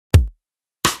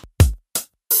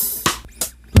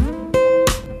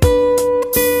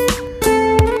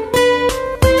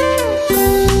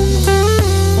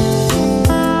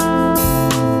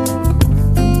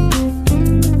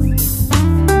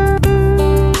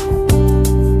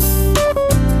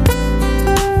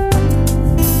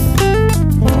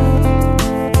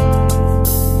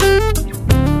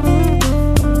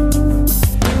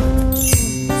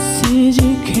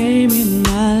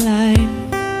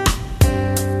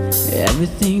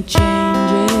everything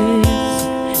changes.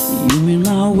 You made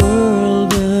my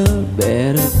world a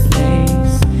better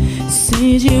place.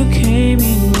 Since you came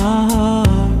in my heart,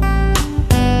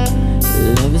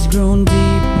 love has grown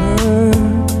deeper,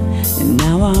 and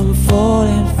now I'm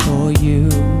falling for you.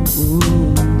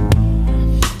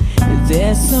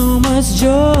 There's so much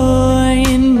joy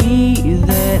in me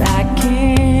that I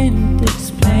can't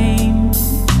explain.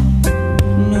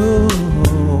 No,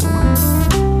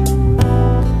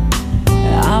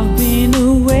 I've been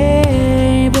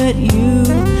away, but you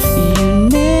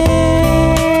never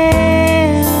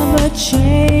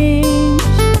change.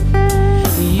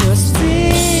 You're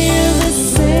still the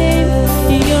same.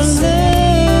 Your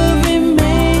love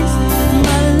remains.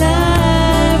 My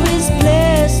life is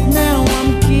blessed. Now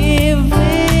I'm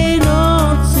giving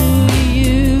all to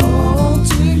you.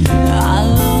 I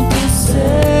long to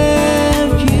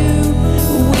serve you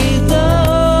with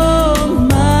all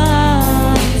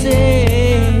my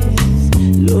days.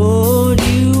 Lord,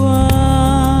 you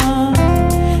are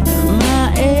my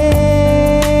everything.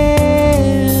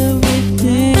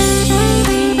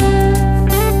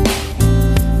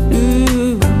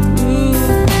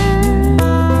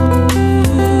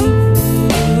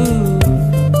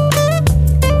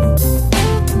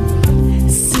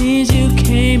 Since you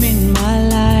came in my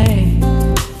life,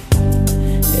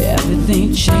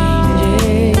 everything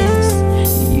changes.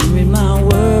 You made my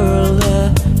world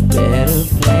a better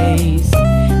place.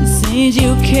 Since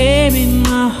you came in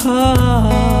my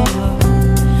heart,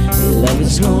 love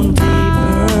has grown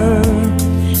deeper.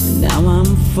 Now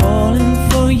I'm falling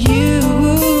for you.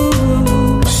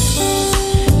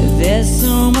 There's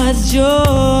so much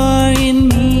joy in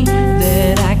me